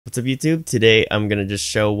What's up, YouTube? Today I'm gonna just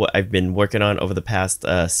show what I've been working on over the past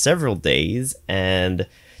several days and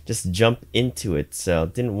just jump into it. So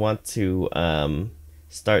didn't want to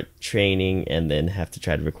start training and then have to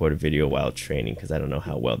try to record a video while training because I don't know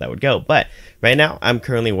how well that would go. But right now I'm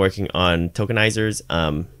currently working on tokenizers,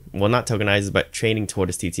 well, not tokenizers, but training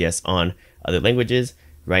Tortoise TTS on other languages.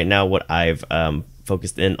 Right now what I've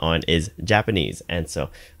focused in on is Japanese, and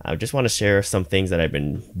so I just want to share some things that I've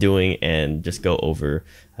been doing and just go over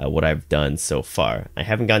what I've done so far. I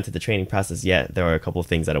haven't gotten to the training process yet. There are a couple of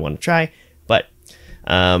things that I want to try, but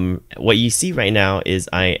what you see right now is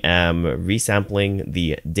I am resampling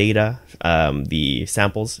the data, the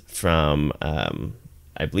samples from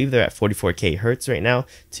I believe they're at 44k hertz right now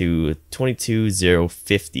to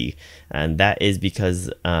 22050, and that is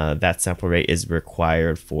because that sample rate is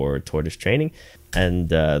required for Tortoise training. And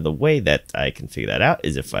the way that I can figure that out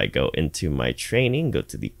is if I go into my training, go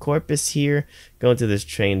to the corpus here, go into this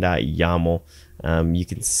train.yaml. You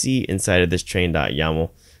can see inside of this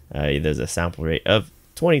train.yaml, there's a sample rate of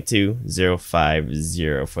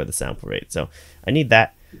 22050 for the sample rate. So I need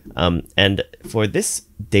that. And for this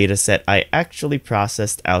data set, I actually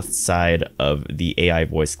processed outside of the AI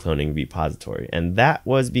voice cloning repository. And that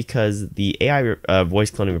was because the AI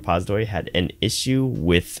voice cloning repository had an issue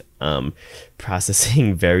with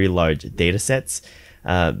processing very large data sets.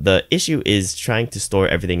 The issue is trying to store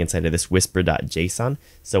everything inside of this whisper.json.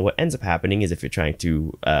 So what ends up happening is if you're trying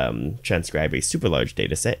to transcribe a super large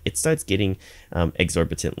data set, it starts getting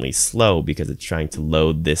exorbitantly slow because it's trying to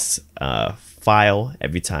load this file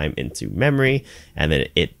every time into memory, and then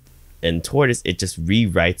in Tortoise it just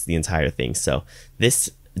rewrites the entire thing. So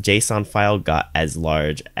this JSON file got as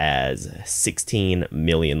large as 16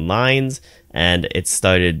 million lines, and it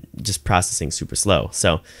started just processing super slow.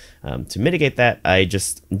 So to mitigate that, I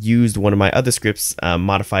just used one of my other scripts,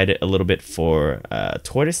 modified it a little bit for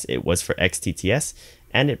Tortoise. It was for XTTS,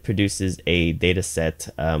 and it produces a data set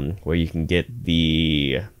where you can get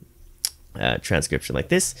the transcription like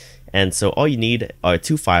this. And so all you need are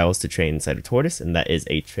two files to train inside of Tortoise, and that is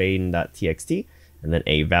a train.txt and then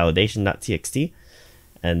a validation.txt.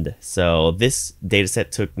 And so this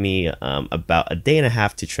dataset took me about a day and a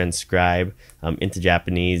half to transcribe into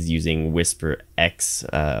Japanese using Whisper X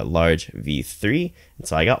large v3. And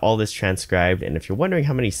so I got all this transcribed. And if you're wondering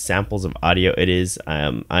how many samples of audio it is,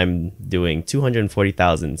 I'm doing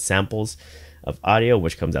 240,000 samples of audio,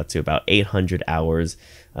 which comes out to about 800 hours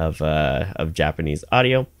of Japanese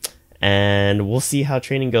audio. And we'll see how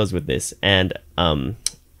training goes with this. And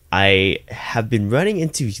I have been running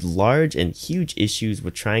into large and huge issues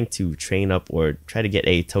with trying to train up or try to get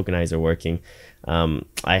a tokenizer working.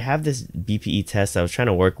 I have this BPE test. I was trying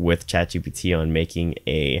to work with ChatGPT on making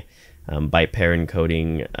a byte pair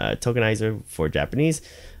encoding tokenizer for Japanese,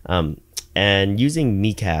 and using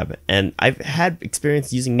MeCab. And I've had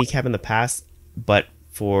experience using MeCab in the past, but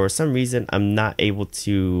for some reason I'm not able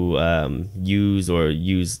to use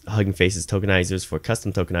Hugging Face's tokenizers for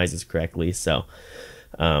custom tokenizers correctly. So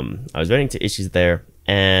I was running into issues there,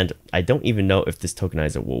 and I don't even know if this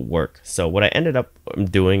tokenizer will work. So what I ended up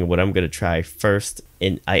doing, what I'm going to try first,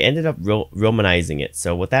 and I ended up romanizing it.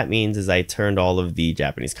 So what that means is I turned all of the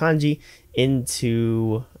Japanese kanji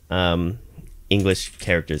into English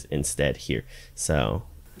characters instead here. So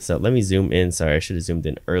let me zoom in. Sorry, I should have zoomed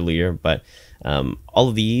in earlier, but all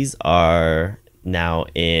of these are now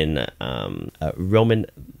in Roman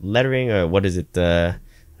lettering, or what is it?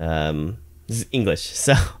 This is English,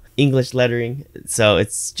 so English lettering. So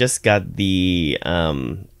it's just got the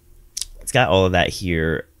it's got all of that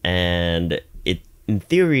here, and it, in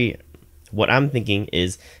theory, what I'm thinking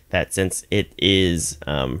is that since it is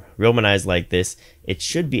romanized like this, it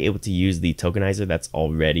should be able to use the tokenizer that's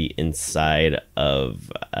already inside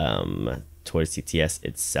of Tortoise TTS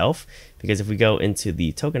itself. Because if we go into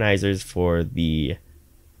the tokenizers for the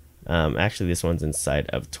actually this one's inside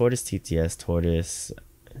of Tortoise TTS, Tortoise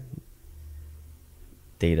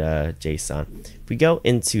data JSON. If we go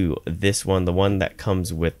into this one, the one that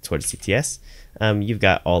comes with Tortoise TTS, you've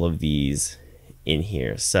got all of these in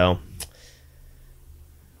here. So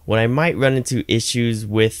what I might run into issues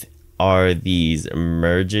with are these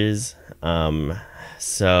merges.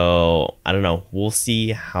 So I don't know, we'll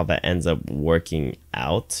see how that ends up working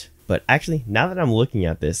out. But actually, now that I'm looking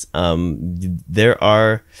at this, I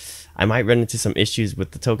might run into some issues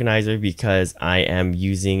with the tokenizer because I am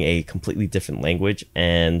using a completely different language,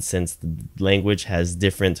 and since the language has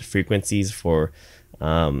different frequencies for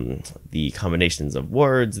the combinations of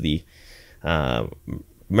words, the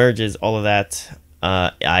merges, all of that,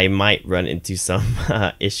 I might run into some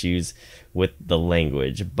issues with the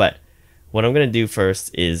language. But what I'm going to do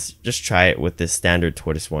first is just try it with this standard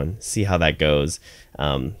Tortoise one, see how that goes.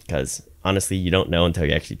 Because honestly, you don't know until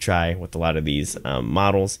you actually try with a lot of these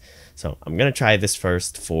models. So I'm going to try this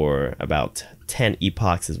first for about 10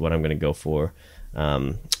 epochs is what I'm going to go for,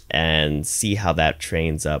 and see how that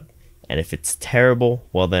trains up. And if it's terrible,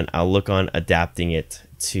 well then I'll look on adapting it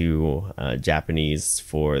to Japanese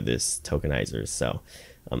for this tokenizer. So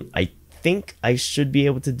I think I should be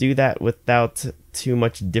able to do that without too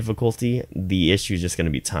much difficulty. The issue is just going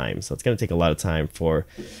to be time. So it's going to take a lot of time for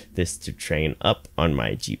this to train up on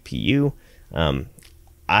my GPU.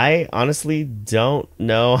 I honestly don't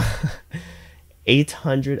know.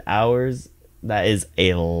 800 hours, that is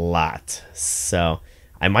a lot. So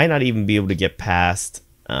I might not even be able to get past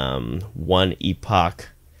one epoch.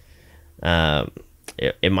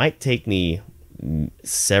 It might take me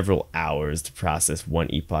several hours to process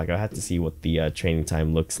one epoch. I'll have to see what the training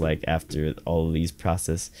time looks like after all of these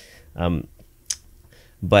process.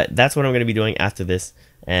 But that's what I'm going to be doing after this.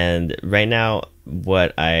 And right now,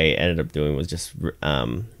 what I ended up doing was just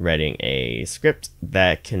writing a script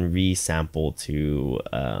that can resample to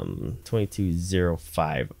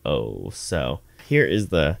 22050. So here's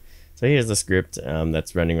the script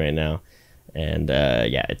that's running right now. And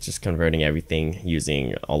yeah, it's just converting everything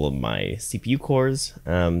using all of my CPU cores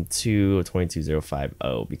to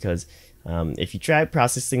 22050, because if you try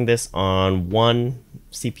processing this on one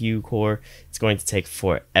CPU core, it's going to take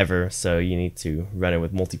forever. So you need to run it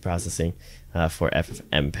with multiprocessing for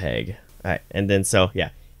FFmpeg. All right, and then so yeah,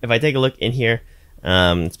 if I take a look in here,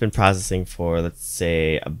 it's been processing for, let's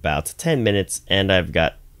say, about 10 minutes, and I've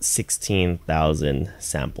got 16,000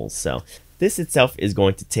 samples. So this itself is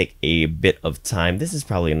going to take a bit of time. This is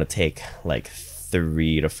probably going to take like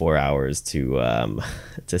 3 to 4 hours to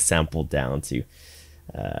sample down to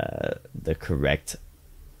the correct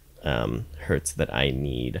hertz that I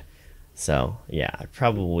need. So yeah, I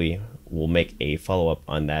probably will make a follow-up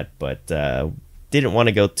on that, but didn't want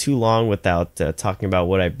to go too long without talking about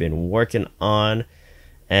what I've been working on,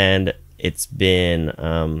 and it's been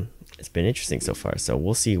interesting so far. So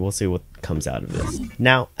we'll see what comes out of this.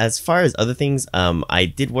 Now, as far as other things, I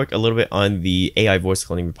did work a little bit on the AI voice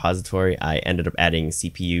cloning repository. I ended up adding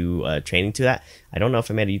CPU training to that. I don't know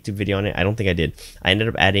if I made a YouTube video on it. I don't think I did. I ended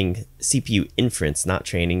up adding CPU inference, not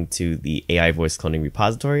training, to the AI voice cloning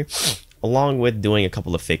repository, along with doing a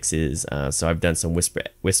couple of fixes. So I've done some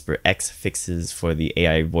Whisper X fixes for the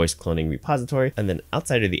AI voice cloning repository. And then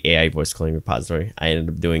outside of the AI voice cloning repository, I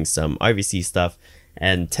ended up doing some RVC stuff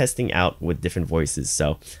and testing out with different voices.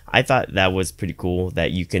 So I thought that was pretty cool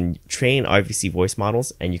that you can train RVC voice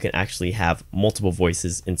models and you can actually have multiple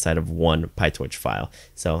voices inside of one PyTorch file.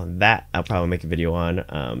 So that I'll probably make a video on,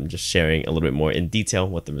 just sharing a little bit more in detail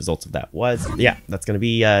what the results of that was. Yeah, that's going to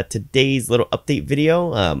be today's little update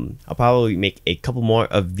video. I'll probably make a couple more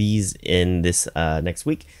of these in this next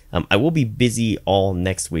week. I will be busy all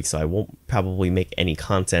next week, so I won't probably make any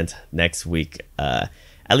content next week.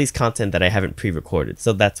 At least content that I haven't pre-recorded.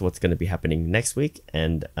 So that's what's going to be happening next week.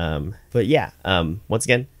 And but yeah, once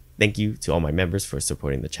again, thank you to all my members for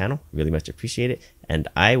supporting the channel. Really much appreciate it. And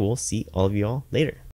I will see all of you all later.